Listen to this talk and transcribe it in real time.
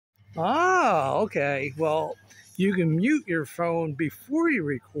Ah, okay. Well, you can mute your phone before you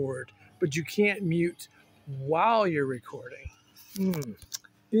record, but you can't mute while you're recording. Hmm,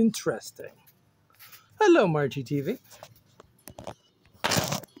 interesting. Hello, Margie TV.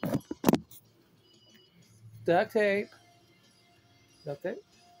 Duct tape. Duct tape.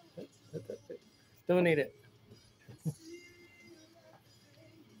 Duct tape. Don't need it.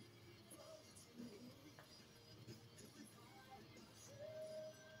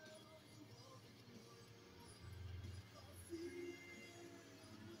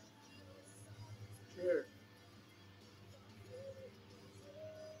 Sure.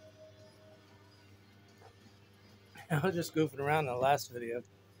 I was just goofing around in the last video.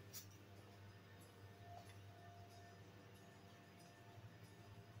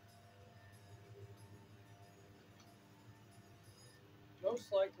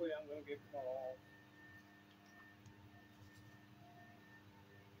 Most likely, I'm going to get called.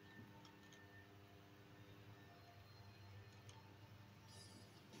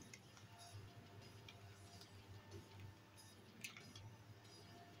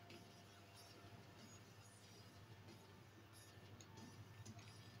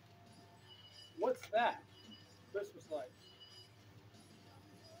 What's that? Christmas lights.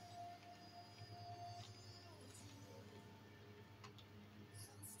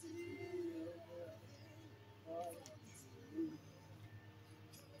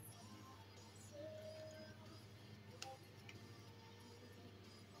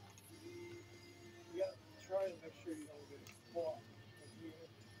 You got to try and make sure you don't get caught.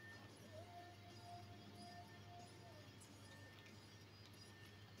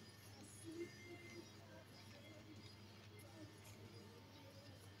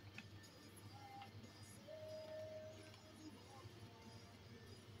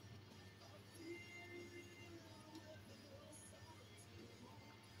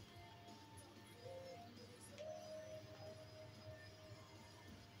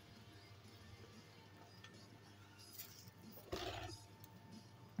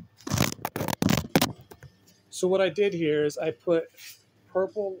 So what I did here is I put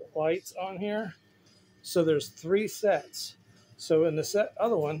purple lights on here. So there's 3 sets. So in the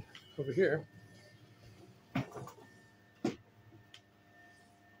other one over here,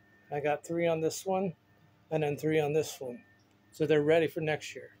 I got 3 on this one and then 3 on this one. So they're ready for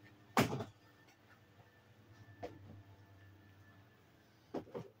next year.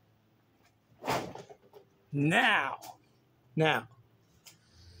 Now,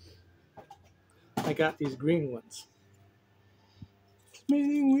 I got these green ones.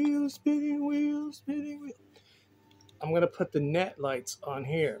 Spinning wheels, spinning wheels, spinning wheels. I'm going to put the net lights on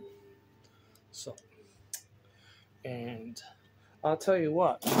here. So, and I'll tell you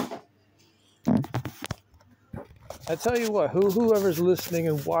what. Whoever's listening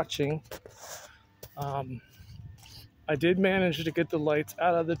and watching, I did manage to get the lights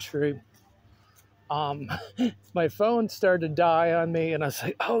out of the tree. My phone started to die on me, and I was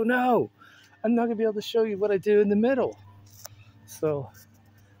like, oh no, I'm not going to be able to show you what I do in the middle. So,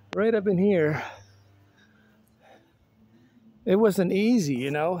 right up in here, it wasn't easy,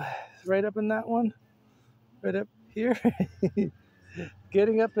 you know, right up in that one, right up here,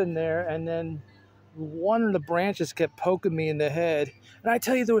 getting up in there, and then one of the branches kept poking me in the head. And I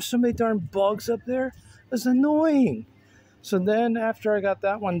tell you, there were so many darn bugs up there. It was annoying. So then after I got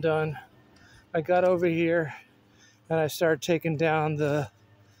that one done, I got over here and I started taking down the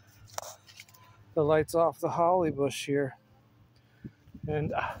lights off the holly bush here.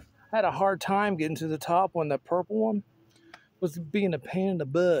 And I had a hard time getting to the top one. That purple one was being a pain in the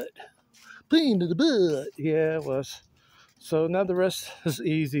butt. Pain in the butt. Yeah, it was. So now the rest is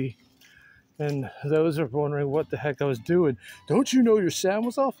easy. And those are wondering what the heck I was doing. Don't you know your sound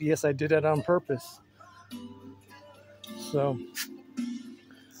was off? Yes, I did that on purpose. So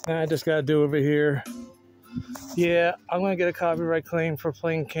I just got to do over here. Yeah, I'm going to get a copyright claim for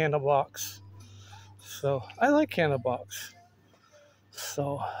playing Candlebox. So I like Candlebox.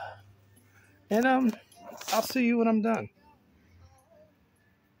 So, and I'll see you when I'm done.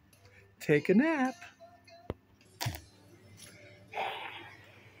 Take a nap.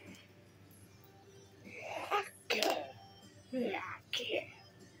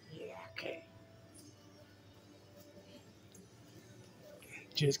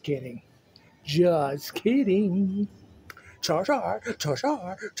 Just kidding. Just kidding. Char char, char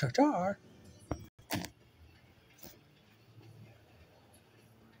char, char char.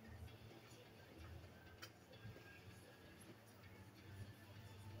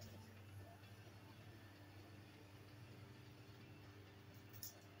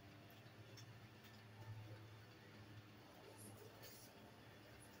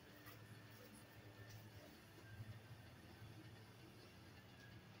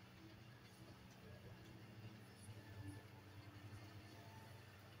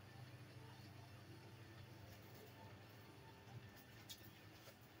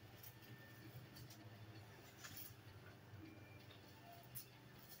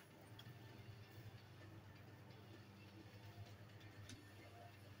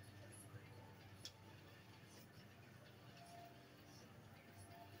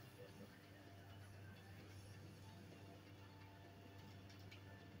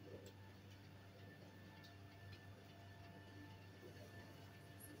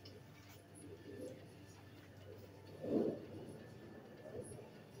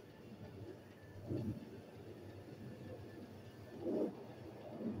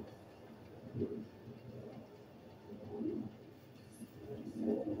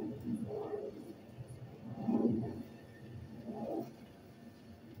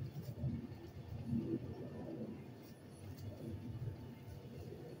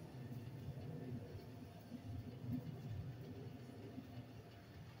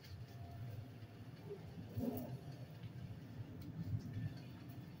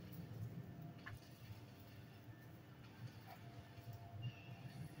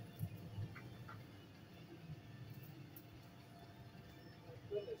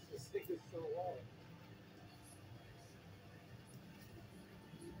 Goodness, this thing is so long.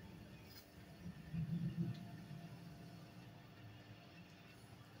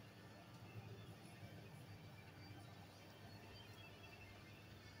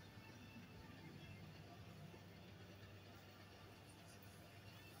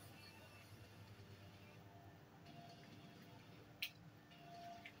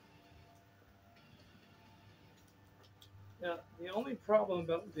 Now, the only problem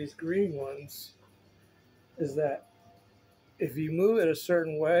about these green ones is that if you move it a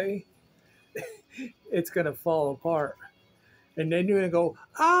certain way, it's going to fall apart. And then you're going to go,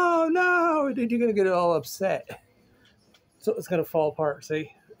 oh no, and then you're going to get all upset. So it's going to fall apart.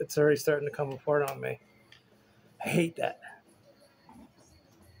 See, it's already starting to come apart on me. I hate that.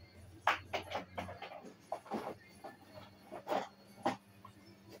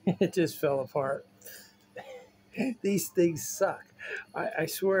 It just fell apart. These things suck. I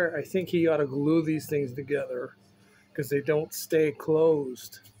swear, I think he ought to glue these things together because they don't stay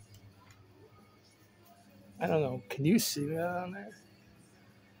closed. I don't know. Can you see that on there?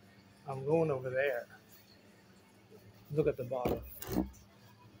 I'm going over there. Look at the bottom.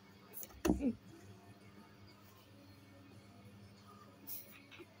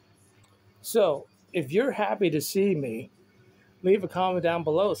 So, if you're happy to see me, leave a comment down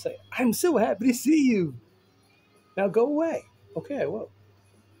below. Say, I'm so happy to see you. Now go away. Okay, I will.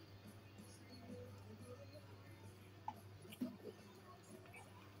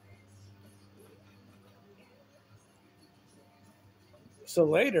 So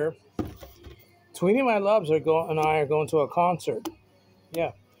later, Tweety My Loves and I are going to a concert.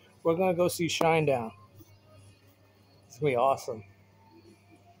 Yeah, we're going to go see Shinedown. It's going to be awesome.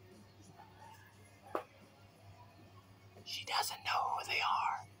 She doesn't know who they are.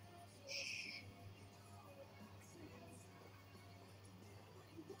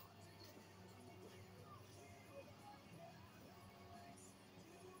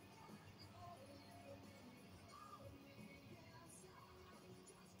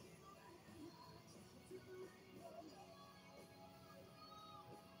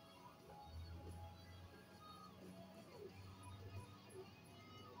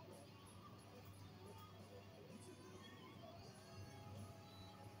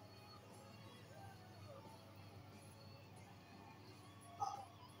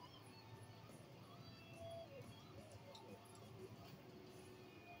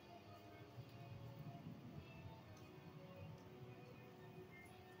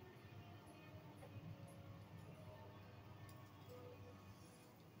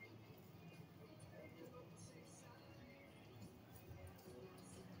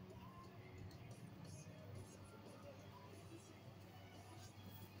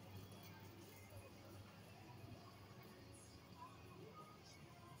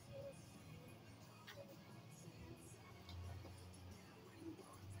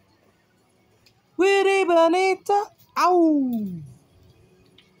 Witty Bonita. Ow!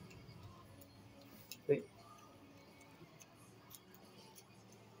 Wait,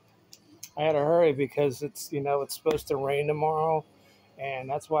 I had to hurry because it's supposed to rain tomorrow, and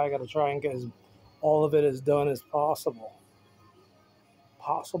that's why I got to try and get all of it as done as possible.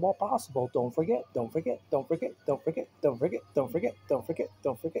 Possible. Don't forget. Don't forget. Don't forget. Don't forget. Don't forget. Don't forget. Don't forget.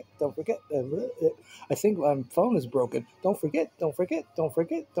 Don't forget. Don't forget. I think my phone is broken. Don't forget. Don't forget. Don't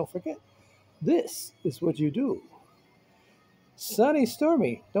forget. Don't forget. This is what you do. Sunny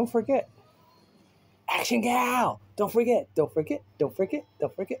Stormy. Don't forget. Action Gal. Don't forget. Don't forget. Don't forget.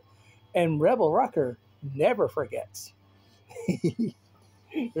 Don't forget. And Rebel Rocker never forgets.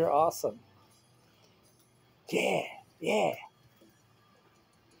 You're awesome. Yeah. Yeah.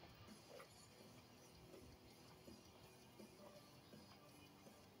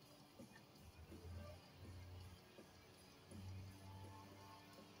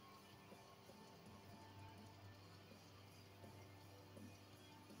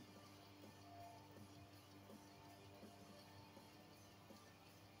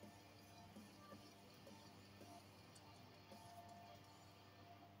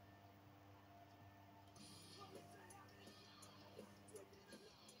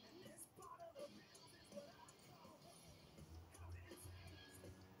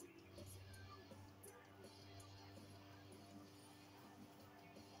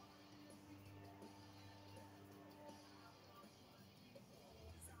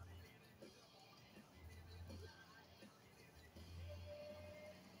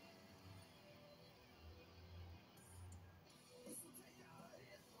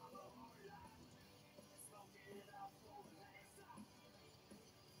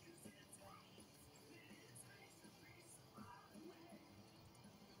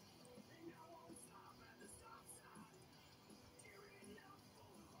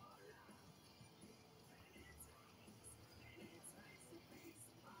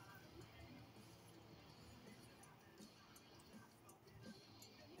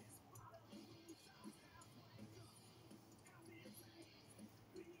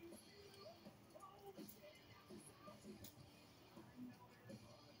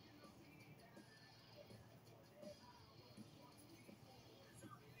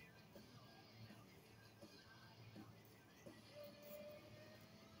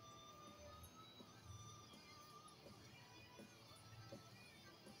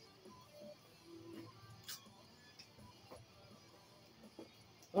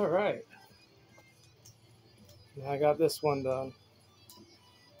 All right. I got this one done.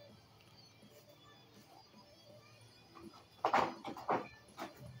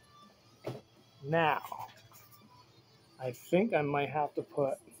 Now, I think I might have to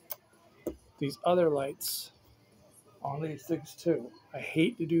put these other lights on these things too. I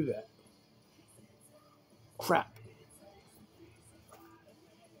hate to do that. Crap.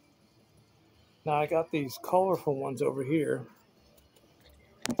 Now I got these colorful ones over here.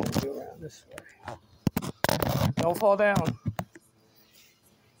 Go around this way. Don't fall down.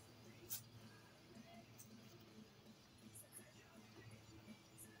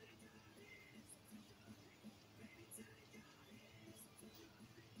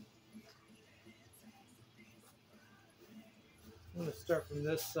 I'm going to start from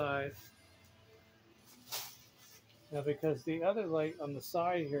this side. Now because the other light on the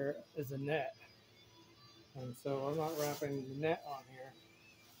side here is a net. And so I'm not wrapping the net on here.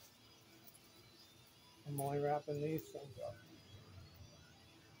 I'm only wrapping these things up.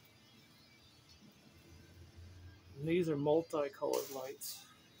 And these are multicolored lights.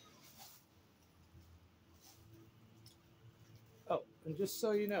 Oh, and just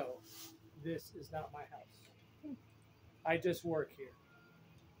so you know, this is not my house. I just work here.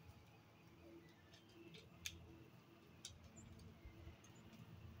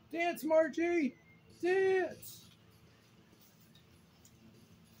 Dance, Margie! Dance!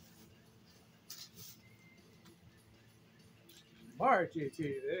 Margie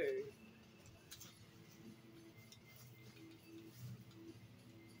TV.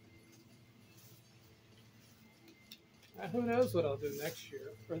 Who knows what I'll do next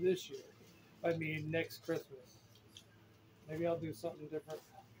year, or this year. I mean, next Christmas. Maybe I'll do something different.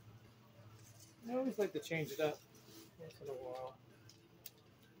 I always like to change it up once in a while.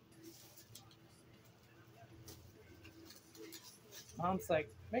 Mom's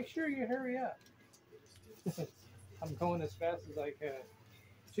like, make sure you hurry up. I'm going as fast as I can.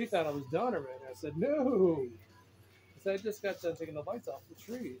 She thought I was done already. I said, no. I said, I just got done taking the lights off the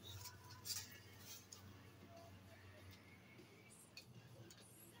trees.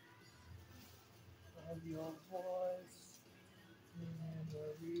 Of your voice,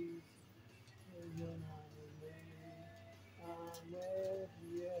 memories, you're not away. I'm with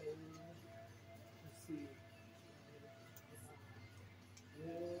you. Let's see. Yeah.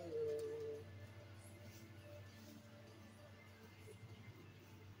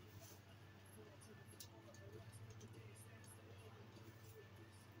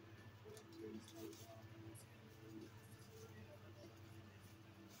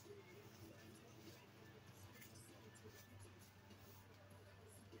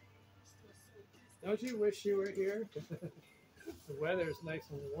 Don't you wish you were here? The weather is nice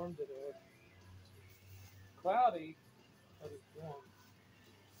and warm today. Cloudy, but it's warm.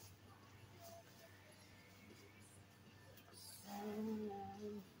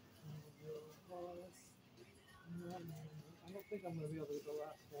 I don't think I'm going to be able to get the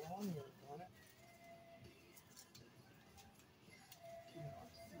last one on here, on it.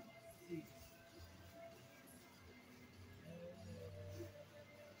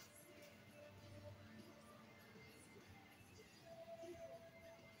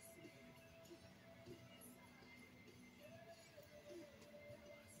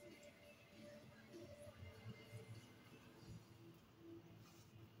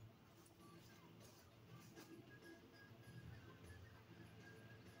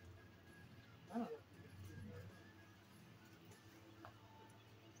 I don't know.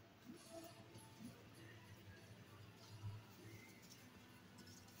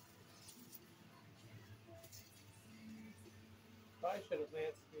 I should have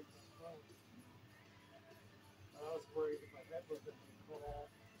landscaped the front. I was worried if my head was going to fall.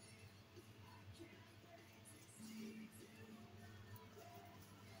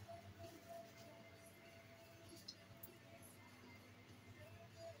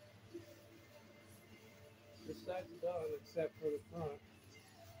 This side's done except for the front.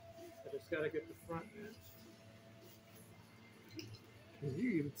 I just got to get the front next. Can you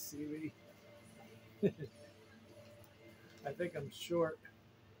even see me? I think I'm short.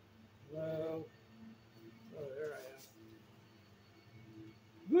 Hello. Oh, there I am.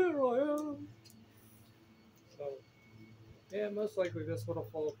 There I am. So, yeah, most likely this one will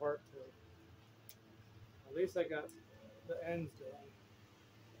fall apart too. At least I got the ends done.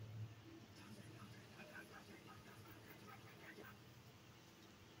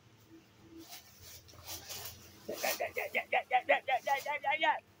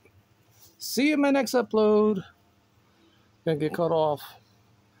 See you in my next upload. Gonna get cut off.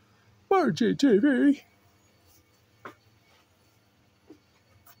 Margie TV.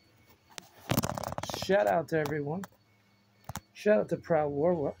 Shout out to everyone. Shout out to Proud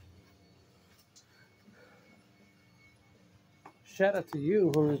Warwick. Shout out to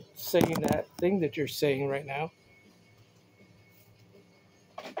you who are saying that thing that you're saying right now.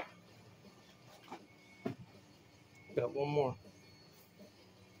 Got one more.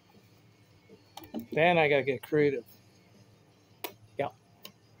 Then I gotta get creative. Yeah.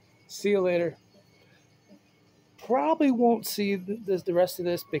 See you later. Probably won't see the rest of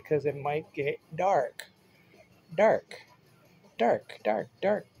this because it might get dark. Dark. Dark. Dark.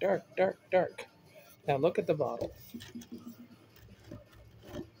 Dark. Dark. Dark. Dark. Now look at the bottle.